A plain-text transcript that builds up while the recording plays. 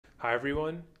Hi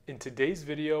everyone, in today's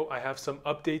video I have some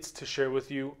updates to share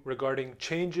with you regarding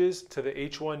changes to the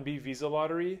H1B visa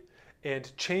lottery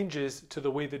and changes to the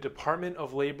way the Department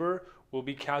of Labor will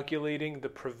be calculating the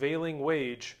prevailing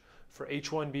wage for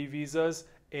H1B visas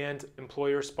and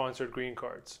employer-sponsored green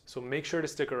cards. So make sure to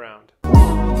stick around.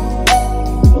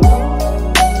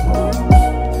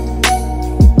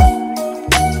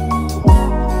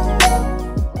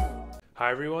 Hi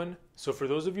everyone, so for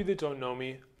those of you that don't know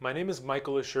me, my name is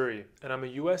Michael Ashoori and I'm a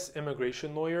US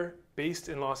immigration lawyer based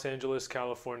in Los Angeles,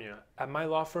 California. At my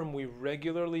law firm, we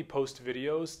regularly post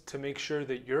videos to make sure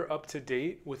that you're up to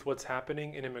date with what's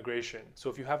happening in immigration. So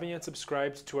if you haven't yet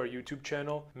subscribed to our YouTube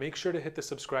channel, make sure to hit the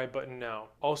subscribe button now.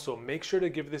 Also, make sure to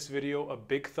give this video a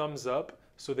big thumbs up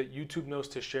so that YouTube knows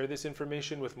to share this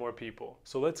information with more people.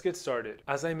 So let's get started.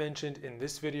 As I mentioned in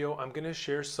this video, I'm going to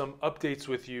share some updates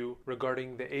with you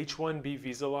regarding the H1B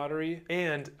visa lottery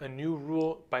and a new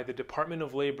rule by the Department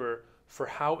of Labor for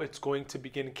how it's going to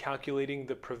begin calculating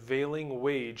the prevailing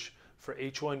wage for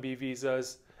H1B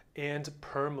visas and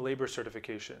perm labor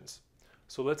certifications.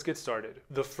 So let's get started.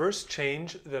 The first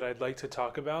change that I'd like to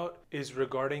talk about is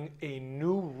regarding a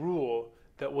new rule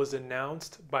that was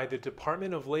announced by the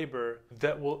Department of Labor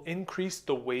that will increase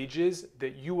the wages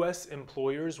that US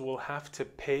employers will have to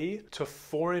pay to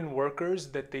foreign workers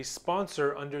that they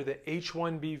sponsor under the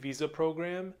H1B visa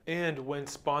program and when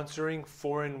sponsoring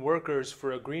foreign workers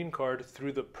for a green card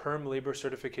through the perm labor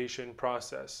certification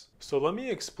process. So let me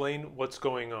explain what's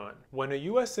going on. When a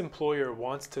US employer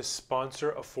wants to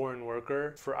sponsor a foreign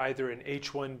worker for either an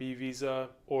H1B visa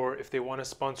or if they want to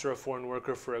sponsor a foreign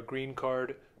worker for a green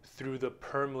card through the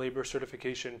perm labor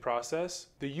certification process,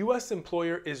 the US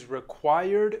employer is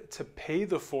required to pay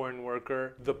the foreign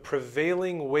worker the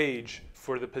prevailing wage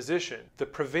for the position. The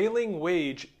prevailing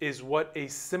wage is what a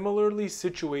similarly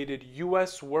situated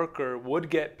US worker would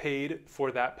get paid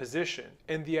for that position.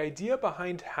 And the idea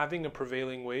behind having a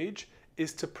prevailing wage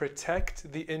is to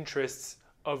protect the interests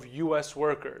of US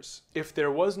workers. If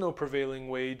there was no prevailing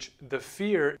wage, the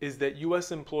fear is that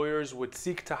US employers would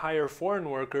seek to hire foreign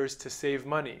workers to save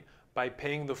money by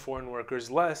paying the foreign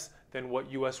workers less than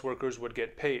what US workers would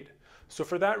get paid. So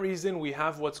for that reason, we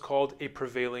have what's called a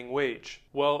prevailing wage.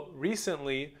 Well,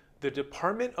 recently, the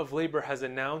Department of Labor has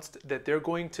announced that they're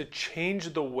going to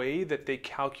change the way that they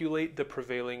calculate the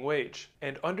prevailing wage.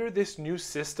 And under this new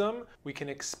system, we can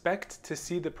expect to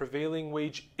see the prevailing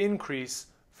wage increase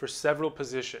for several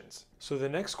positions. So the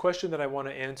next question that I want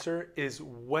to answer is,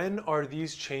 when are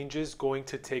these changes going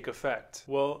to take effect?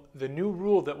 Well, the new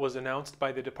rule that was announced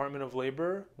by the Department of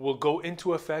Labor will go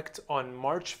into effect on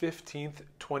March 15th,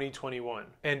 2021,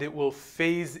 and it will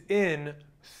phase in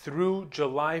through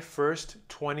July 1st,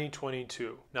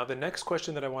 2022. Now, the next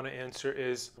question that I want to answer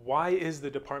is, why is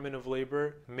the Department of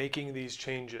Labor making these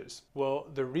changes? Well,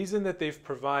 the reason that they've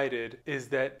provided is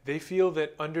that they feel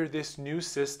that under this new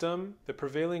system, the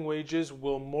prevailing wages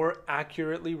will more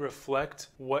accurately reflect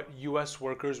what US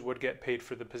workers would get paid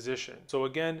for the position. So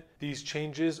again, these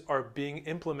changes are being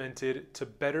implemented to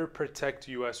better protect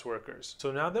US workers.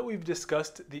 So now that we've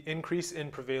discussed the increase in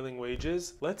prevailing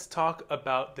wages, let's talk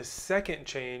about the second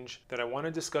change that I want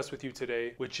to discuss with you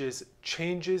today, which is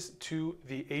changes to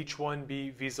the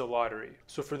H1B visa lottery.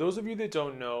 So for those of you that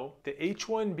don't know, the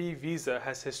H1B visa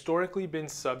has historically been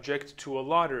subject to a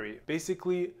lottery.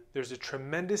 Basically, there's a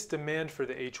tremendous demand for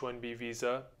the H1B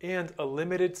visa and a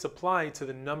limited supply to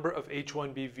the number of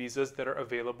H1B visas that are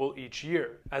available each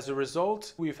year. As a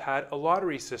result, we've had a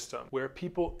lottery system where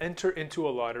people enter into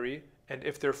a lottery, and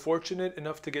if they're fortunate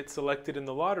enough to get selected in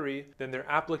the lottery, then their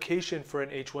application for an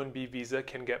H1B visa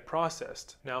can get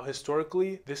processed. Now,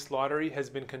 historically, this lottery has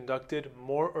been conducted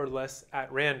more or less at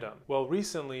random. Well,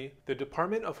 recently, the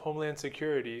Department of Homeland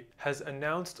Security has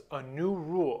announced a new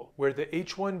rule where the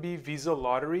H1B visa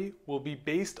lottery will be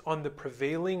based on the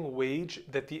prevailing wage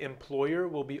that the employer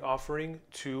will be offering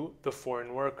to the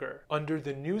foreign worker. Under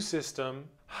the new system,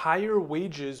 higher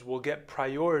wages will get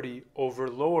priority over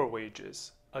lower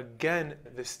wages. Again,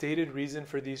 the stated reason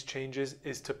for these changes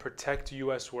is to protect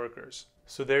US workers.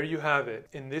 So there you have it.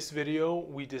 In this video,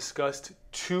 we discussed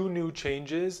two new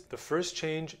changes. The first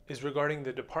change is regarding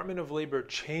the Department of Labor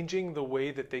changing the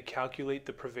way that they calculate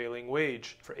the prevailing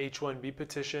wage for H1B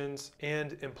petitions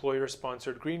and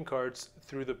employer-sponsored green cards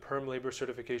through the perm labor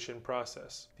certification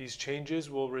process. These changes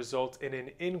will result in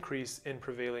an increase in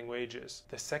prevailing wages.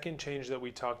 The second change that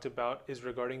we talked about is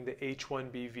regarding the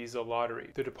H1B visa lottery.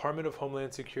 The Department of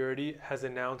Homeland Security has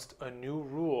announced a new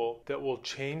rule that will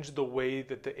change the way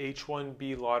that the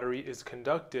H1B lottery is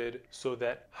conducted so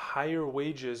that higher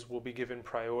wages will be given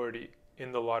priority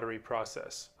in the lottery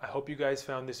process. I hope you guys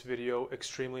found this video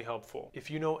extremely helpful. If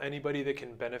you know anybody that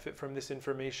can benefit from this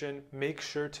information, make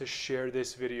sure to share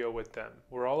this video with them.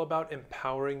 We're all about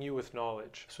empowering you with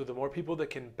knowledge. So the more people that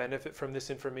can benefit from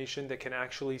this information that can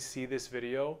actually see this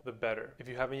video, the better. If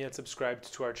you haven't yet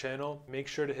subscribed to our channel, make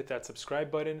sure to hit that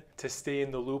subscribe button to stay in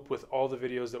the loop with all the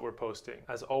videos that we're posting.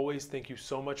 As always, thank you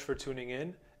so much for tuning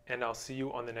in, and I'll see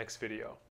you on the next video.